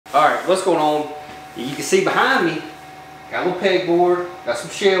Alright, what's going on? You can see behind me, got a little pegboard, got some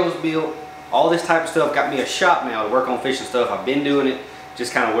shells built, all this type of stuff. Got me a shop now to work on fishing stuff. I've been doing it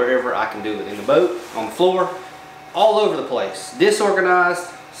just kind of wherever I can do it. In the boat, on the floor, all over the place.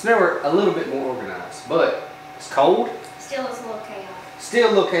 Disorganized. It's never a little bit more organized, but it's cold. Still is a little chaotic. Still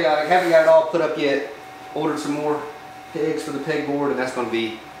a little chaotic. Haven't got it all put up yet. Ordered some more pegs for the pegboard, and that's going to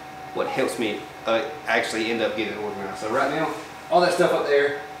be what helps me actually end up getting it organized. So right now, all that stuff up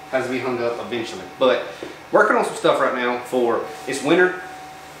there has to be hung up eventually. But working on some stuff right now for, it's winter.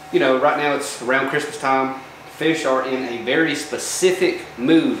 You know, right now it's around Christmas time. Fish are in a very specific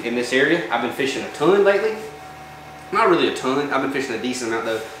mood in this area. I've been fishing a ton lately. Not really a ton. I've been fishing a decent amount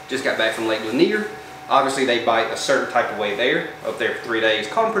though. Just got back from Lake Lanier. Obviously they bite a certain type of way there. Up there for 3 days.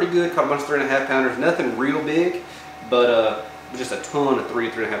 Caught them pretty good. Caught a bunch of 3.5 pounders. Nothing real big, but just a ton of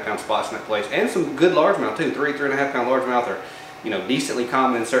 3.5 pound spots in that place. And some good largemouth too. 3.5 pound largemouth are, you know, decently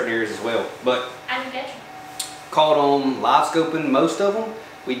common in certain areas as well. But I didn't get you. Caught on live scoping most of them.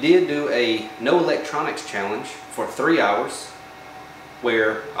 We did do a no electronics challenge for 3 hours,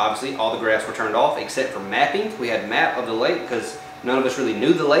 where obviously all the graphs were turned off except for mapping. We had a map of the lake because none of us really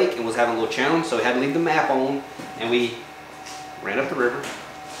knew the lake and was having a little challenge, so we had to leave the map on, and we ran up the river.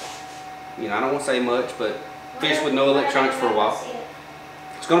 You know, I don't want to say much, but fished with no electronics for a while.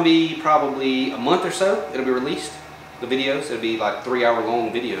 It's going to be probably a month or so. It'll be released. The videos, it'll be like 3 hour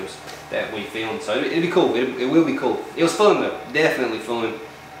long videos that we filmed, so it'll be cool. It will be cool. It was fun though, definitely fun.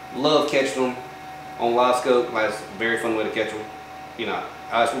 Love catching them on live scope. That's a very fun way to catch them. You know,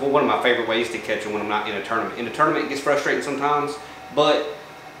 it's one of my favorite ways to catch them when I'm not in a tournament. In a tournament it gets frustrating sometimes, but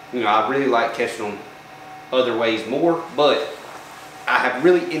you know, I really like catching them other ways more. But I have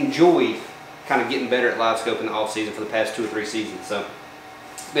really enjoyed kind of getting better at live scope in the off season for the past 2 or 3 seasons, so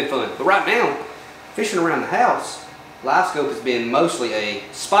it's been fun. But right now, fishing around the house, live scope has been mostly a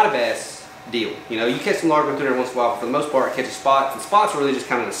spotted bass deal. You know, you catch some largemouth through there once in a while, but for the most part, catch spots. And spots are really just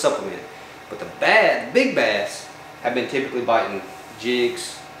kind of a supplement. But the big bass have been typically biting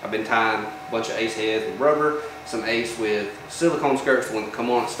jigs. I've been tying a bunch of ace heads with rubber, some ace with silicone skirts, the one that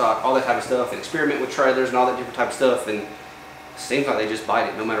come on stock, all that type of stuff, and experiment with trailers and all that different type of stuff. And it seems like they just bite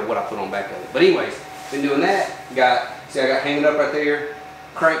it no matter what I put on back of it. But anyways, been doing that. See, I got hanging up right there.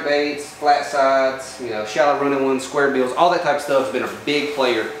 Crankbaits, flat sides, you know, shallow running ones, square bills, all that type of stuff has been a big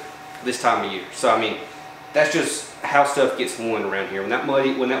player this time of year. So I mean, that's just how stuff gets won around here. When that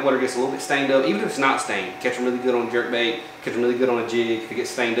water gets a little bit stained up, even if it's not stained, catch them really good on jerkbait, catch them really good on a jig. If it gets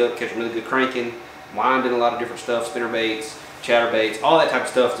stained up, catch them really good cranking, winding, a lot of different stuff, spinner baits, chatterbaits, all that type of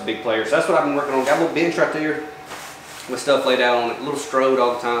stuff is a big player. So that's what I've been working on. Got a little bench right there with stuff laid out on it, a little strode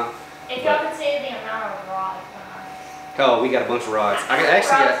all the time. If y'all can see the amount of rods behind us. Oh, we got a bunch of rods. I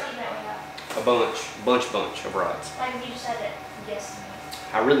actually got a bunch of rods. Like you just had to guess me.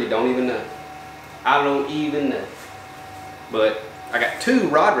 I really don't even know. I don't even know. But I got 2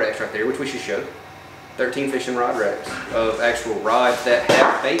 rod racks right there, which we should show. 13 fishing rod racks of actual rods that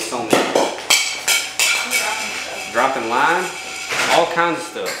have baits on them. Dropping line, all kinds of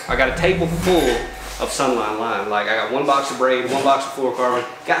stuff. I got a table full of Sunline line. Like I got 1 box of braid, 1 box of fluorocarbon.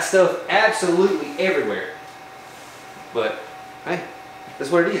 Got stuff absolutely everywhere. But hey,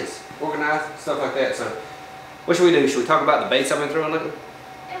 that's what it is. Organized, stuff like that. So what should we do? Should we talk about the baits I've been throwing lately?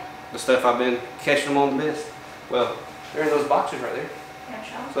 Yeah. The stuff I've been catching them on the best? Well, they're in those boxes right there.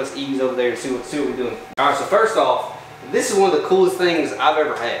 So let's ease over there and see what we're doing. Alright, so first off, this is one of the coolest things I've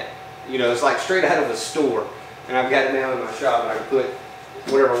ever had. You know, it's like straight out of a store. And I've got it now in my shop and I can put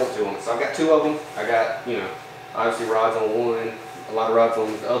whatever I want to on it. So I've got 2 of them. I got, you know, obviously rods on one, a lot of rods on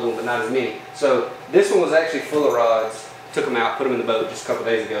the other one, but not as many. So this one was actually full of rods. Took them out, put them in the boat just a couple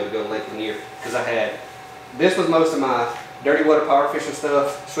days ago to go to Lake Lanier. Because I had, this was most of my dirty water power fishing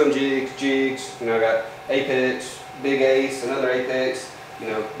stuff, swim jigs, you know, I got Apex, Big Ace, another Apex, you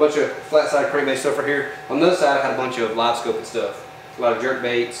know, a bunch of flat side crankbait stuff right here. On the other side I had a bunch of live scoping stuff. A lot of jerk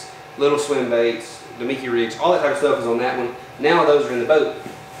baits, little swim baits, the Mickey rigs, all that type of stuff is on that one. Now those are in the boat.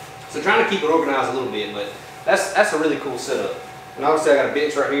 So trying to keep it organized a little bit, but that's a really cool setup. And obviously I got a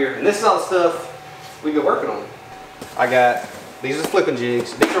bench right here, and this is all the stuff we've been working on. I got, these are flipping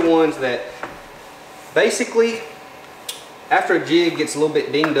jigs. These are ones that basically, after a jig gets a little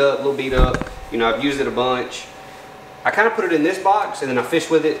bit dinged up, a little beat up, you know, I've used it a bunch. I kind of put it in this box and then I fish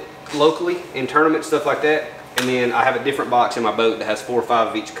with it locally in tournaments, stuff like that. And then I have a different box in my boat that has 4 or 5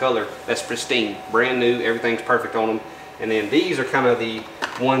 of each color. That's pristine, brand new, everything's perfect on them. And then these are kind of the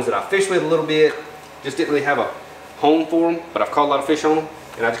ones that I fish with a little bit. Just didn't really have a home for them, but I've caught a lot of fish on them.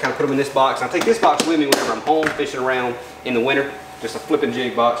 And I just kind of put them in this box. And I take this box with me whenever I'm home fishing around in the winter. Just a flipping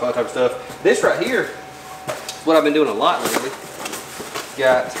jig box, all that type of stuff. This right here is what I've been doing a lot lately.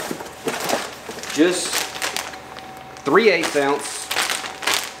 got just 3/8 ounce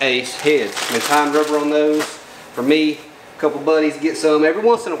Ace heads. Been tying rubber on those. For me, a couple buddies get some every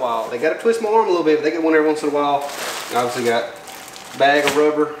once in a while. They got to twist my arm a little bit, but they get one every once in a while. Obviously got a bag of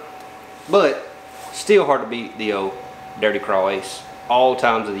rubber, but still hard to beat the old Dirty Crawl Ace all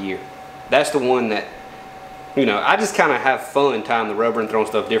times of the year. That's the one that, you know, I just kind of have fun tying the rubber and throwing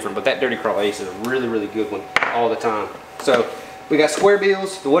stuff different, but that Dirty Crawl Ace is a really, really good one all the time. So we got square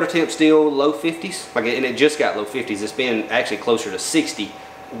bills. The water temp still low 50s, and it just got low 50s. It's been actually closer to 60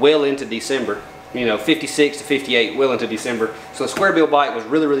 well into December. You know, 56 to 58 well into December. So the square bill bite was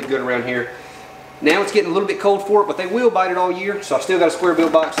really, really good around here. Now it's getting a little bit cold for it, but they will bite it all year. So I still got a square bill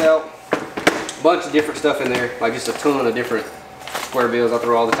box out. A bunch of different stuff in there, like just a ton of different square bills I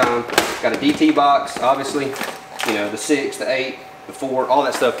throw all the time. Got a DT box, obviously. You know, the 6, the 8, the 4, all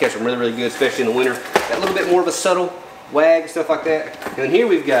that stuff catch them really, really good, especially in the winter. Got a little bit more of a subtle wag, stuff like that. And then here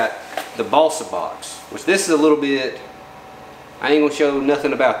we've got the balsa box, which this is a little bit, I ain't gonna show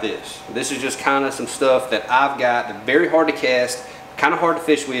nothing about this. This is just kind of some stuff that I've got that's very hard to cast, kind of hard to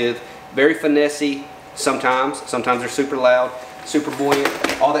fish with, very finessey sometimes. Sometimes they're super loud, super buoyant,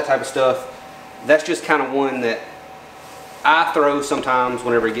 all that type of stuff. That's just kind of one that I throw sometimes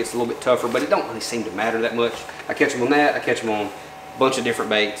whenever it gets a little bit tougher, but it don't really seem to matter that much. I catch them on that, I catch them on a bunch of different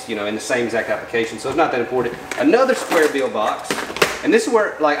baits, you know, in the same exact application, so it's not that important. Another square bill box, and this is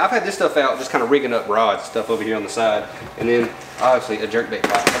where, like, I've had this stuff out just kind of rigging up rods and stuff over here on the side, and then obviously a jerkbait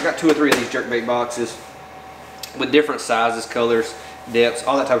box. I've got 2 or 3 of these jerkbait boxes with different sizes, colors, depths,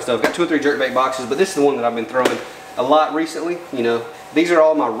 all that type of stuff. I've got 2 or 3 jerkbait boxes, but this is the one that I've been throwing a lot recently. You know, these are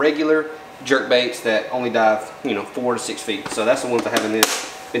all my regular jerkbaits that only dive, you know, 4 to 6 feet. So that's the ones I have in this.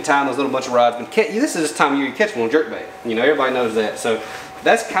 Been tying those little bunch of rods. This is the time of year you catch them on jerkbait. You know, everybody knows that. So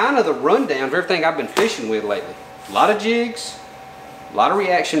that's kind of the rundown of everything I've been fishing with lately. A lot of jigs, a lot of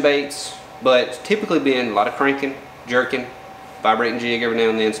reaction baits, but it's typically been a lot of cranking, jerking, vibrating jig every now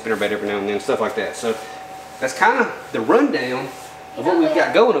and then, spinnerbait every now and then, stuff like that. So that's kind of the rundown of what we've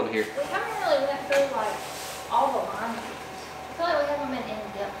got going over here. We haven't really went through like all the line features. I feel like we haven't been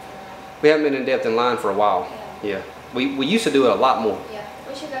in depth. We haven't been in depth in line for a while. Yeah. We used to do it a lot more. Yeah.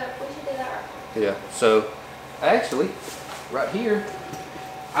 We should do that. Yeah. So actually, right here,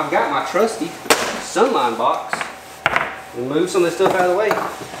 I've got my trusty Sunline box. We'll move some of this stuff out of the way.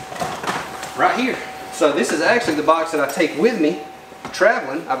 Right here. So this is actually the box that I take with me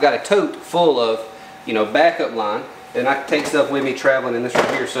traveling. I've got a tote full of, you know, backup line, and I take stuff with me traveling in this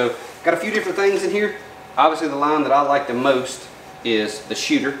right here. So got a few different things in here. Obviously the line that I like the most is the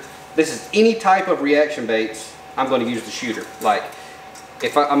shooter. This is any type of reaction baits, I'm going to use the shooter. Like,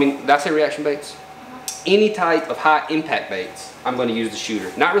 if I mean, did I say reaction baits? Any type of high impact baits, I'm going to use the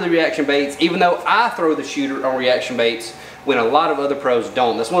shooter. Not really reaction baits, even though I throw the shooter on reaction baits when a lot of other pros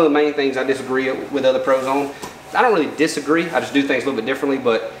don't. That's one of the main things I disagree with other pros on. I don't really disagree, I just do things a little bit differently,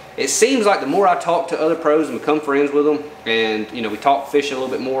 but it seems like the more I talk to other pros and become friends with them, and, you know, we talk fishing a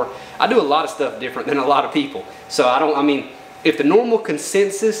little bit more, I do a lot of stuff different than a lot of people. So I mean, if the normal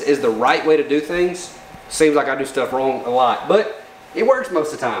consensus is the right way to do things, seems like I do stuff wrong a lot, but it works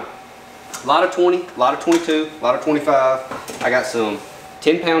most of the time. A lot of 20, a lot of 22, a lot of 25. I got some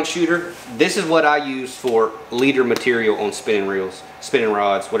 10-pound shooter. This is what I use for leader material on spinning reels, spinning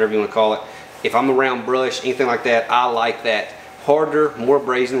rods, whatever you want to call it. If I'm around brush, anything like that, I like that harder, more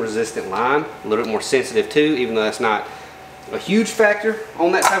abrasion resistant line, a little bit more sensitive too, even though that's not a huge factor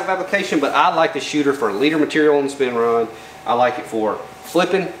on that type of application, but I like the shooter for leader material on the spinning rod. I like it for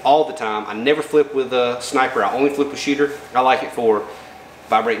flipping all the time. I never flip with a sniper, I only flip with shooter. I like it for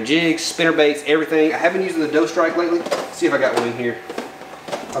vibrating jigs, spinner baits, everything. I haven't used the dough strike lately. Let's see if I got one in here.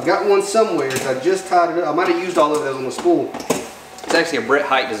 I've got one somewhere, I just tied it up. I might have used all of those on the spool. It's actually a Brett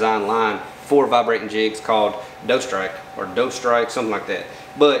Height design line for vibrating jigs called dough strike, or dough strike, something like that.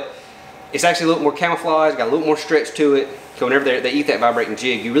 But it's actually a little more camouflage, got a little more stretch to it. So whenever they eat that vibrating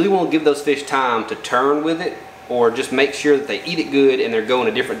jig, you really want to give those fish time to turn with it, or just make sure that they eat it good and they're going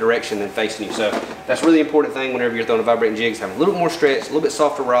a different direction than facing you. So that's a really important thing whenever you're throwing a vibrating jigs, have a little more stretch, a little bit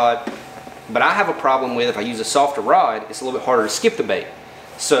softer rod. But I have a problem with, if I use a softer rod, it's a little bit harder to skip the bait.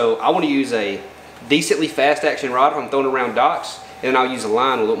 So I want to use a decently fast action rod if I'm throwing around docks, and then I'll use a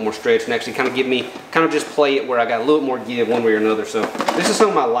line with a little more stretch and actually kind of give me, kind of just play it where I got a little more give one way or another. So this is some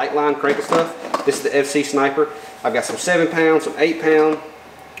of my light line cranking stuff. This is the FC Sniper. I've got some 7-pound, some 8-pound,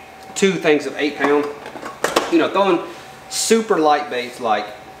 2 things of 8-pound. You know, throwing super light baits like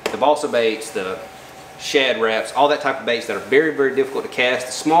the balsa baits, the shad wraps, all that type of baits that are very, very difficult to cast,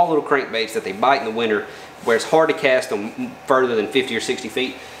 the small little crankbaits that they bite in the winter where it's hard to cast them further than 50 or 60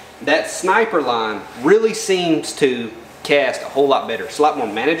 feet. That sniper line really seems to cast a whole lot better. It's a lot more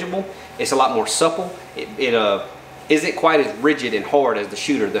manageable. It's a lot more supple. It isn't quite as rigid and hard as the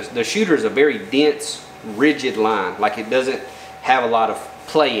shooter. The shooter is a very dense, rigid line. Like, it doesn't have a lot of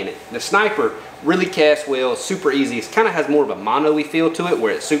play in it. The sniper really casts well, super easy. It kind of has more of a mono-y feel to it,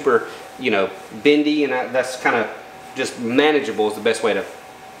 where it's super, you know, bendy, and that's kind of just manageable is the best way to,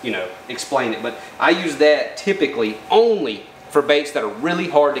 you know, explain it. But I use that typically only for baits that are really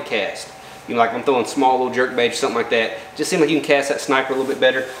hard to cast. You know, like I'm throwing small little jerkbait or something like that. Just seems like you can cast that sniper a little bit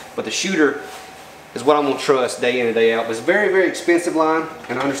better. But the shooter is what I'm gonna trust day in and day out. But it's a very, very expensive line,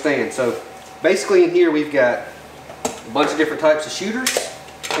 and I understand. So basically in here we've got a bunch of different types of shooters,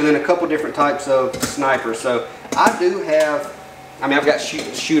 and then a couple different types of snipers. So I do have, I mean, I've got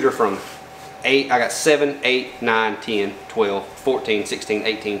shooter from 8, I got 7, 8, 9, 10, 12, 14, 16,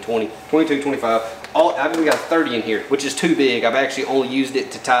 18, 20, 22, 25. I've even got 30 in here, which is too big. I've actually only used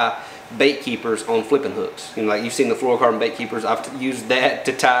it to tie bait keepers on flipping hooks. You know, like you've seen the fluorocarbon bait keepers, I've used that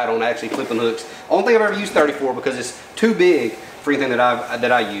to tie it on actually flipping hooks. Only thing I've ever used 30 for, because it's too big for anything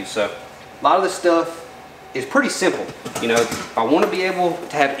that I use. So a lot of this stuff is pretty simple. You know, if I want to be able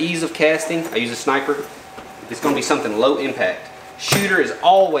to have ease of casting, I use a sniper. It's going to be something low impact. Shooter is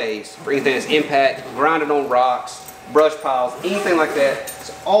always, for anything that's impact, grinding on rocks, brush piles, anything like that,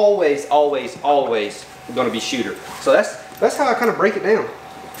 it's always, always, always going to be shooter. So that's how I kind of break it down.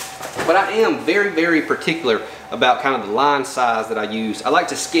 But I am very, very particular about kind of the line size that I use. I like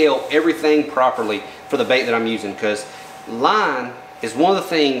to scale everything properly for the bait that I'm using, because line is one of the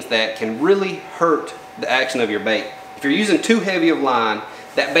things that can really hurt the action of your bait. If you're using too heavy of line,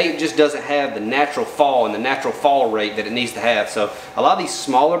 that bait just doesn't have the natural fall and the natural fall rate that it needs to have. So a lot of these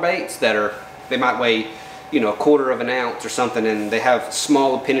smaller baits they might weigh, you know, 1/4 of an ounce or something, and they have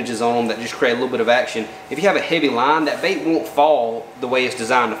small appendages on them that just create a little bit of action. If you have a heavy line, that bait won't fall the way it's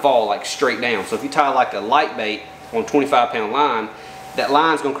designed to fall, like straight down. So if you tie like a light bait on 25-pound line, that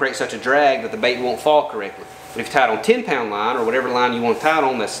line's going to create such a drag that the bait won't fall correctly. But if you tie it on 10-pound line, or whatever line you want to tie it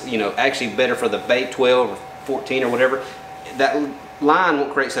on, that's, you know, actually better for the bait, 12 or 14 or whatever, that line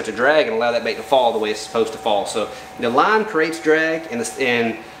won't create such a drag and allow that bait to fall the way it's supposed to fall. So the line creates drag, and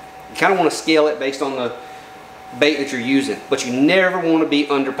you kind of want to scale it based on the bait that you're using, but you never want to be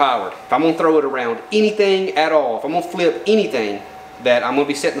underpowered. If I'm going to throw it around anything at all, if I'm going to flip anything that I'm going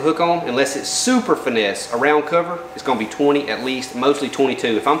to be setting the hook on, unless it's super finesse around cover, it's going to be 20 at least, mostly 22.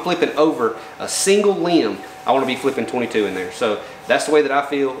 If I'm flipping over a single limb, I want to be flipping 22 in there. So that's the way that I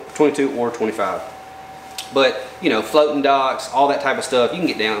feel, 22 or 25. But, you know, floating docks, all that type of stuff, you can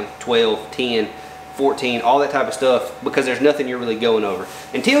get down 12, 10, 14, all that type of stuff, because there's nothing you're really going over.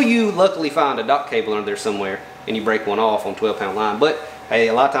 Until you luckily find a dock cable under there somewhere and you break one off on 12-pound line. But, hey,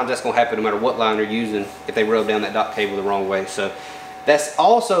 a lot of times that's going to happen no matter what line you're using if they rub down that dock cable the wrong way. So that's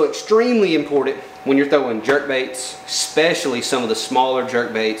also extremely important when you're throwing jerkbaits, especially some of the smaller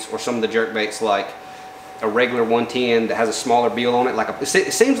jerkbaits, or some of the jerkbaits like a regular 110 that has a smaller bill on it.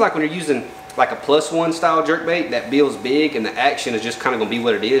 It seems like when you're using like a +1 style jerkbait, that bill's big and the action is just kind of going to be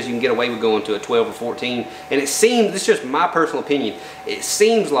what it is. You can get away with going to a 12 or 14, and it seems, this is just my personal opinion, it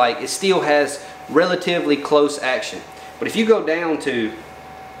seems like it still has relatively close action. But if you go down to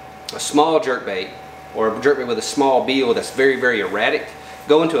a small jerkbait, or a jerkbait with a small bill that's very, very erratic,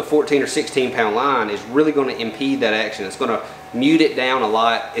 going to a 14 or 16-pound line is really going to impede that action. It's going to mute it down a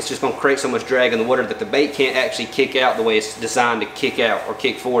lot. It's just going to create so much drag in the water that the bait can't actually kick out the way it's designed to kick out, or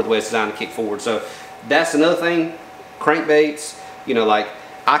kick forward the way it's designed to kick forward. So that's another thing. Crankbaits, you know, like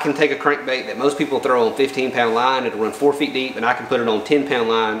I can take a crankbait that most people throw on 15-pound line, it'll run 4 feet deep, and I can put it on 10-pound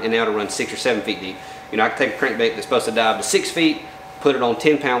line and now it'll run 6 or 7 feet deep. You know, I can take a crankbait that's supposed to dive to 6 feet, put it on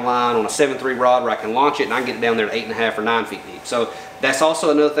 10-pound line on a 7.3 rod where I can launch it, and I can get it down there to 8.5 or 9 feet deep. So that's also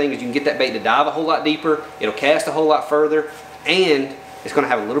another thing, is you can get that bait to dive a whole lot deeper, it'll cast a whole lot further, and it's going to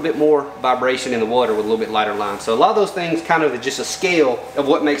have a little bit more vibration in the water with a little bit lighter line. So a lot of those things kind of just a scale of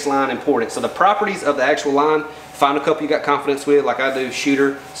what makes line important. So the properties of the actual line, find a couple you got confidence with, like I do,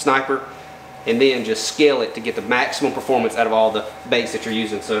 shooter, sniper, and then just scale it to get the maximum performance out of all the baits that you're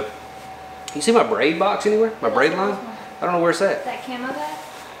using. So you see my braid box anywhere? My braid line? I don't know where it's at. That camo bag?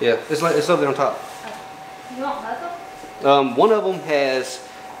 Yeah, it's over there on top. Oh. You want both of them? One of them has,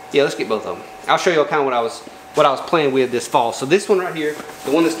 yeah, let's get both of them. I'll show you kind of what I was playing with this fall. So this one right here,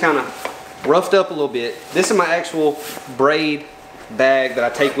 the one that's kind of roughed up a little bit, this is my actual braid bag that I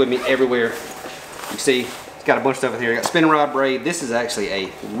take with me everywhere. You see, it's got a bunch of stuff in here. I got spinning rod braid. This is actually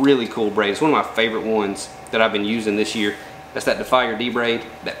a really cool braid. It's one of my favorite ones that I've been using this year. That's that Defy Your D braid.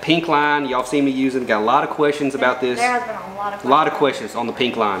 That pink line, y'all seen me using. Got a lot of questions about this. There has been a lot of questions. A lot of questions on the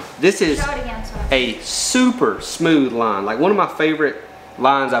pink line. This is a super smooth line. Like one of my favorite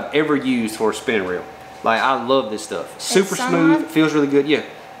lines I've ever used for a spinning reel. Like, I love this stuff. Super Sunline? smooth, feels really good. Yeah,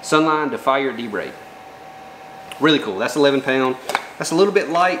 Sunline Defier D-braid. Really cool. That's 11 pound. That's a little bit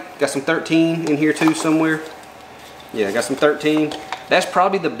light. Got some 13 in here too somewhere. Yeah, I got some 13. That's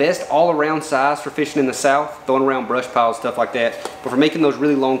probably the best all-around size for fishing in the south, throwing around brush piles, stuff like that. But for making those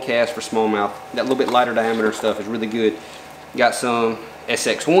really long casts for smallmouth, that little bit lighter diameter stuff is really good. Got some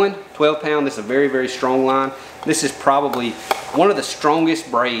SX1, 12 pound. This is a very, very strong line. This is probably one of the strongest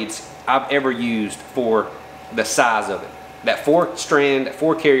braids I've ever used for the size of it. That 4-strand,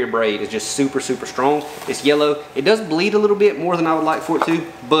 4-carrier braid is just super, super strong. It's yellow. It does bleed a little bit more than I would like for it to,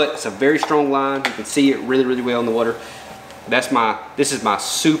 but it's a very strong line. You can see it really, really well in the water. This is my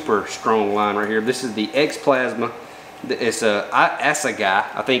super strong line right here. This is the X Plasma. It's a Assegai,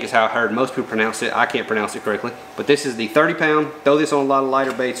 I think is how I heard most people pronounce it. I can't pronounce it correctly. But this is the 30 pound. Throw this on a lot of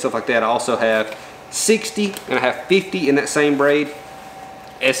lighter baits, stuff like that. I also have 60 and I have 50 in that same braid.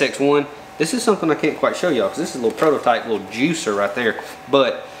 SX1. This is something I can't quite show y'all because this is a little prototype, little juicer right there.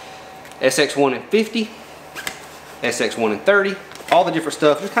 But SX1 and 50, SX1 and 30. All the different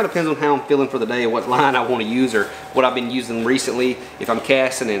stuff. Just kind of depends on how I'm feeling for the day, what line I want to use or what I've been using recently. If I'm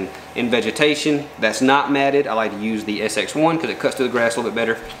casting in vegetation that's not matted, I like to use the SX1 because it cuts through the grass a little bit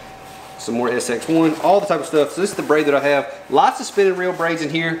better. Some more SX1, all the type of stuff. So this is the braid that I have. Lots of spinning reel braids in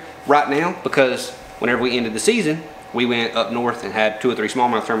here right now because whenever we ended the season, we went up north and had 2 or 3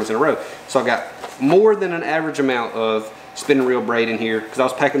 smallmouth tournaments in a row. So I got more than an average amount of spinning reel braid in here because I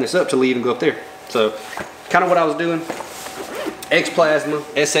was packing this up to leave and go up there. So kind of what I was doing. X Plasma,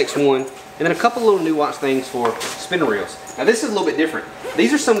 SX1, and then a couple little nuance things for spinning reels. Now this is a little bit different.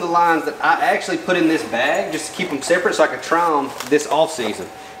 These are some of the lines that I actually put in this bag just to keep them separate so I could try them this off season.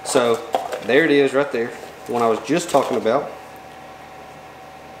 So there it is right there, the one I was just talking about.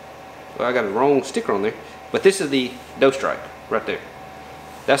 Well, I got a wrong sticker on there, but this is the Doe Strike right there.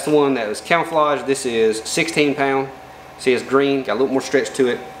 That's the one that was camouflaged. This is 16 pound. See, it's green, got a little more stretch to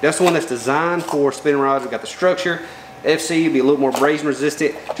it. That's the one that's designed for spinning rods. We got the structure. FC, be a little more abrasion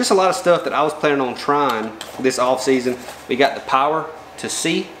resistant. Just a lot of stuff that I was planning on trying this off season. We got the Power to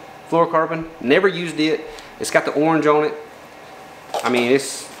See fluorocarbon. Never used it. It's got the orange on it. I mean,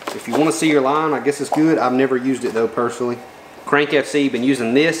 if you want to see your line, I guess it's good. I've never used it though personally. Crank FC, been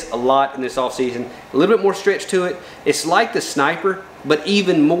using this a lot in this off season. A little bit more stretch to it. It's like the Sniper, but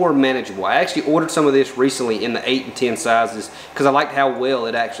even more manageable. I actually ordered some of this recently in the 8 and 10 sizes because I liked how well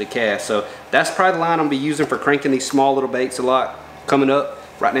it actually casts. So that's probably the line I'm gonna be using for cranking these small little baits a lot coming up.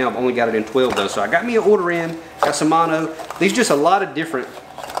 Right now I've only got it in 12 though. So I got me an order in, got some mono. These just a lot of different,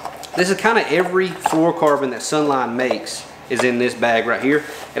 this is kind of every fluorocarbon that Sunline makes is in this bag right here.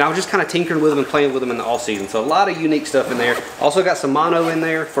 And I was just kind of tinkering with them and playing with them in the off season. So a lot of unique stuff in there. Also got some mono in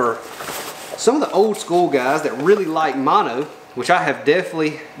there for some of the old school guys that really like mono, which I have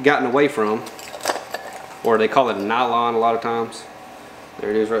definitely gotten away from, or they call it a nylon a lot of times. There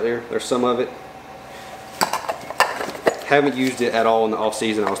it is right there. There's some of it. Haven't used it at all in the off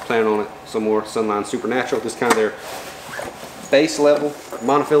season. I was planning on it some more. Sunline Supernatural, just kind of their base level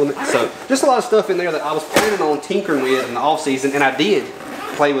monofilament. So just a lot of stuff in there that I was planning on tinkering with in the off season, and I did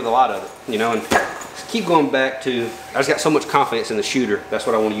play with a lot of it, you know, and keep going back to, I just got so much confidence in the shooter. That's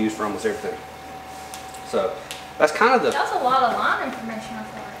what I want to use for almost everything. So that's kind of the... That's a lot of line information, I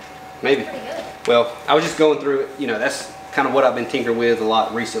feel like. Maybe. Pretty good. Well, I was just going through it. You know, that's kind of what I've been tinkering with a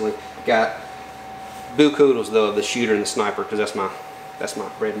lot recently. Got Boo Koodles though, the shooter and the sniper, because that's my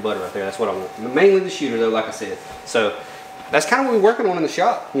bread and butter right there. That's what I want. Mainly the shooter though, like I said. So that's kind of what we're working on in the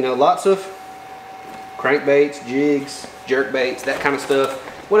shop. You know, lots of crankbaits, jigs, jerkbaits, that kind of stuff.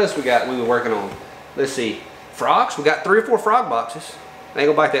 What else we got? We were working on. Let's see. Frogs. We got 3 or 4 frog boxes. I ain't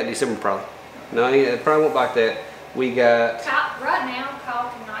gonna bite that in December probably. No, it probably won't bite that. We got... Right now, Kyle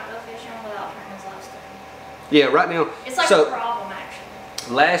cannot go fishing without turning his lights down. Yeah, right now. It's like a problem,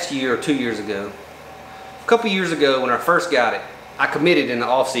 actually. Last year or 2 years ago, a couple years ago when I first got it, I committed in the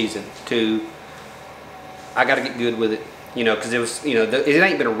off season to, I got to get good with it, you know, because it was, you know, it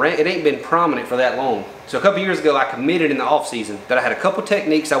ain't been prominent for that long. So a couple years ago, I committed in the off season that I had a couple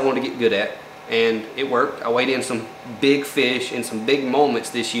techniques I wanted to get good at, and it worked. I weighed in some big fish in some big moments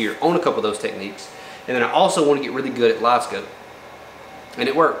this year on a couple of those techniques, and then I also want to get really good at live scope, and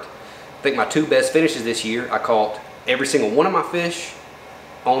it worked. I think my 2 best finishes this year, I caught every single one of my fish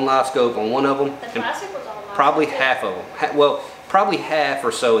on live scope on one of them. The classic was all live probably scope. half of them. Well, probably half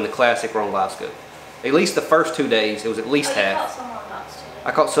or so in the classic were on live scope. At least the first 2 days, it was at least half. Caught some on live scope.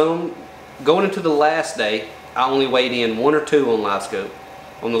 I caught some. Going into the last day, I only weighed in 1 or 2 on live scope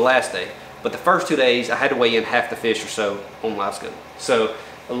on the last day. But the first 2 days, I had to weigh in half the fish or so on live scope. So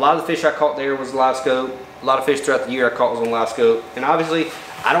a lot of the fish I caught there was live scope. A lot of fish throughout the year I caught was on live scope. And obviously,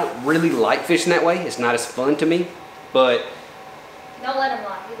 I don't really like fishing that way. It's not as fun to me, but don't let him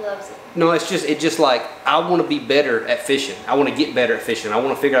lie. He loves it. no, it's just like I want to be better at fishing. I want to get better at fishing. I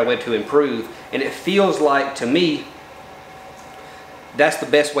want to figure out a way to improve, and it feels like to me that's the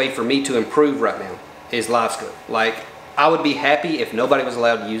best way for me to improve right now is live scope. Like I would be happy if nobody was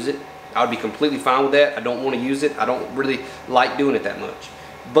allowed to use it. I would be completely fine with that. I don't want to use it. I don't really like doing it that much,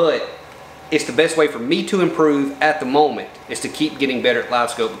 but it's the best way for me to improve at the moment is to keep getting better at live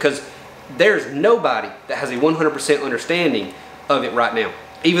scope, because there's nobody that has a 100% understanding of it right now.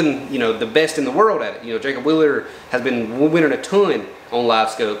 Even, you know, the best in the world at it. You know, Jacob Wheeler has been winning a ton on live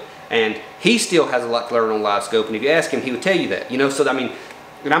scope, and he still has a lot to learn on live scope. And if you ask him, he would tell you that. You know, so I mean,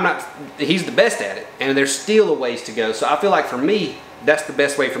 and I'm not. He's the best at it, and there's still a ways to go. So I feel like for me, that's the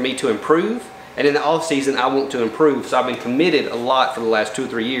best way for me to improve. And in the off season, I want to improve. So I've been committed a lot for the last 2 or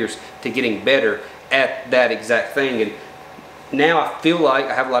 3 years to getting better at that exact thing. And now I feel like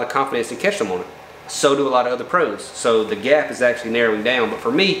I have a lot of confidence to catch them on it. So do a lot of other pros. So the gap is actually narrowing down. But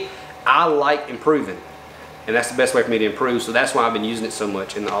for me, I like improving, and that's the best way for me to improve. So that's why I've been using it so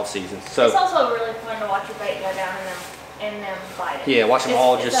much in the off season. So it's also really fun to watch your bait go down and them bite it. Yeah, watch them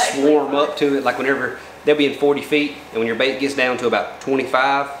all just swarm up to it. Like whenever they'll be in 40 feet, and when your bait gets down to about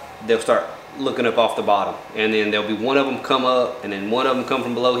 25, they'll start looking up off the bottom, and then there'll be one of them come up, and then one of them come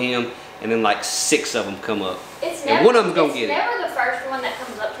from below him, and then like 6 of them come up. It's and one of them's gonna get it. It's never the first one that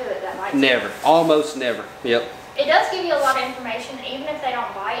comes up to it that bites. Never, almost never. Yep. It does give you a lot of information, even if they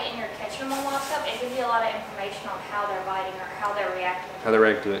don't bite and you're catching them on live scope. It gives you a lot of information on how they're biting or how they're reacting. How they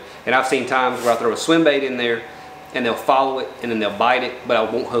react to it. And I've seen times where I throw a swim bait in there, and they'll follow it, and then they'll bite it, but I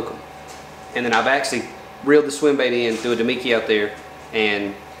won't hook them. And then I've actually reeled the swim bait in, threw a Damiki out there,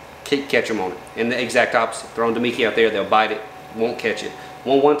 and catch them on it. And the exact opposite. Throwing Damiki out there, they'll bite it, won't catch it.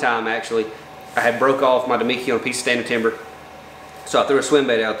 One time actually, I had broke off my Damiki on a piece of standing timber, so I threw a swim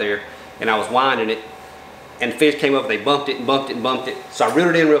bait out there, and I was winding it, and the fish came up, they bumped it and bumped it and bumped it. So I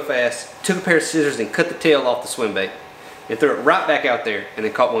reeled it in real fast, took a pair of scissors and cut the tail off the swim bait, and threw it right back out there, and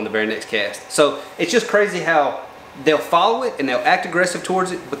then caught one the very next cast. So it's just crazy how they'll follow it and they'll act aggressive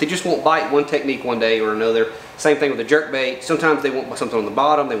towards it, but they just won't bite one technique one day or another. Same thing with the jerk bait. Sometimes they want something on the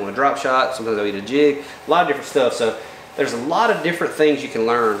bottom, they want a drop shot, sometimes they'll eat a jig, a lot of different stuff. So there's a lot of different things you can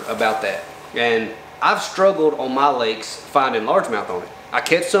learn about that. And I've struggled on my lakes finding largemouth on it. I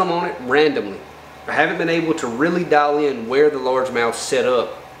catch some on it randomly. I haven't been able to really dial in where the largemouth set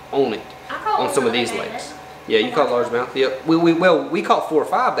up on it on some of these lakes. Yeah, you caught largemouth. Yep. We caught 4 or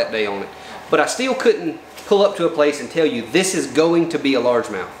 5 that day on it, but I still couldn't pull up to a place and tell you this is going to be a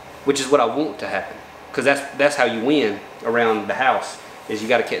largemouth, which is what I want to happen, because that's how you win around the house, is you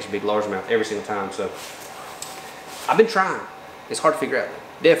got to catch a big largemouth every single time. So I've been trying. It's hard to figure out.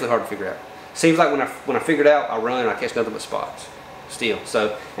 Definitely hard to figure out. Seems like when I figure it out, I run and I catch nothing but spots still.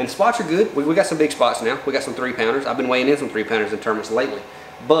 So, and the spots are good. We got some big spots now. We got some 3-pounders. I've been weighing in some 3-pounders in tournaments lately,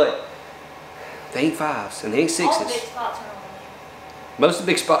 but they ain't 5s and they ain't 6s. All the big spots are on Lanier. Most of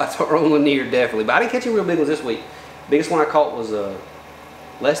the big spots are on Lanier, definitely. But I didn't catch any real big ones this week. Biggest one I caught was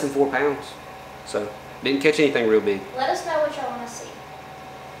less than 4 pounds. So didn't catch anything real big. Let us know what y'all want to see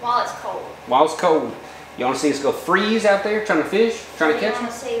while it's cold. While it's cold. You want to see us go freeze out there trying to fish, trying to catch them? You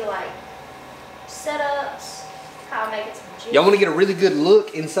want to see like setups, how I make it some jigs. Y'all want to get a really good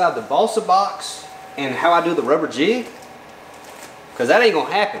look inside the balsa box and how I do the rubber jig? Because that ain't going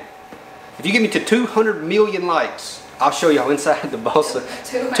to happen. If you get me to 200 million likes, I'll show y'all inside the balsa.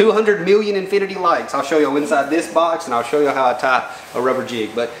 200 million infinity likes. I'll show y'all inside this box, and I'll show you how I tie a rubber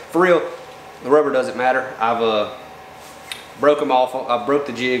jig. But for real, the rubber doesn't matter. I've broke them off. I broke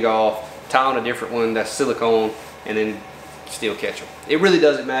the jig off, tie on a different one that's silicone, and then still catch them. It really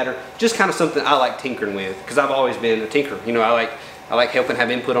doesn't matter. Just kind of something I like tinkering with, because I've always been a tinkerer. You know, I like helping have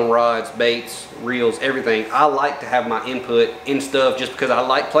input on rods, baits, reels, everything. I like to have my input in stuff just because I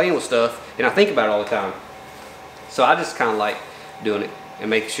like playing with stuff and I think about it all the time. So I just kind of like doing it and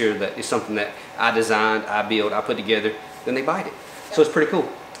making sure that it's something that I designed, I build, I put together, then they bite it. So it's pretty cool.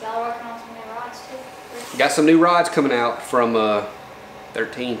 Y'all working on some new rods too? Got some new rods coming out from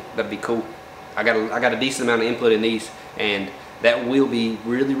 13. That'd be cool. I got a decent amount of input in these, and that will be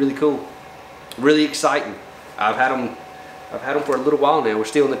really, really cool. Really exciting. I've had them for a little while now. We're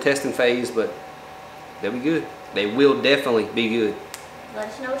still in the testing phase, but they'll be good. They will definitely be good. Let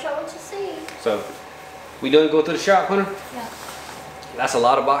us know what y'all want to see. So, we done going through the shop, Hunter? Yeah. That's a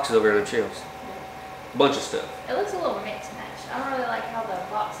lot of boxes over here on the shelves. Bunch of stuff. It looks a little mixed match. I don't really like how the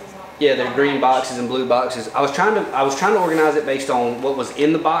boxes on. Yeah, they're green boxes and blue boxes. I was trying to organize it based on what was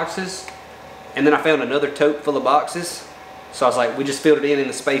in the boxes, and then I found another tote full of boxes. So I was like, we just filled it in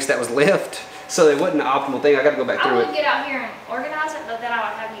the space that was left. So it wasn't the optimal thing. I got to go back I through would it. get out here and organize it, but then I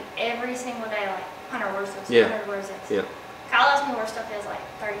would have you every single day, like, Hunter, where's this? Yeah. Hunter, where's this? Yeah. Kyle asked me where stuff is, like,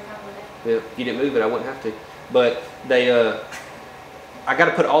 30 times a day. Yeah. If you didn't move it, I wouldn't have to. But they, I got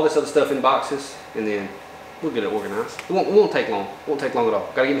to put all this other stuff in boxes, and then we'll get it organized. It won't take long. It won't take long at all.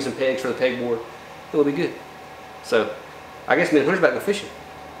 Got to give me some pegs for the pegboard. It'll be good. So, I guess me and Hunter's about to go fishing.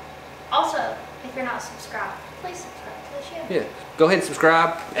 Also, if you're not subscribed, please subscribe to the channel. Yeah. Go ahead and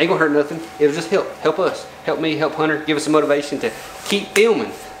subscribe. Ain't gonna hurt nothing. It'll just help us. Help me, help Hunter. Give us some motivation to keep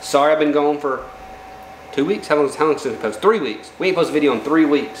filming. Sorry I've been gone for 2 weeks. How long since we posted? 3 weeks. We ain't posted a video in 3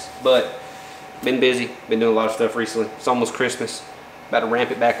 weeks, but been busy. Been doing a lot of stuff recently. It's almost Christmas. About to ramp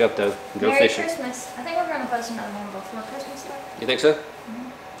it back up though and go Merry fishing. Christmas. I think we're gonna post another one before Christmas though. You think so?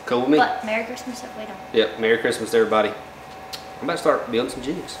 Cool with me? But Merry Christmas if we don't. Yep. Merry Christmas to everybody. I'm about to start building some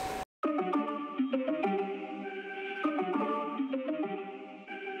jigs.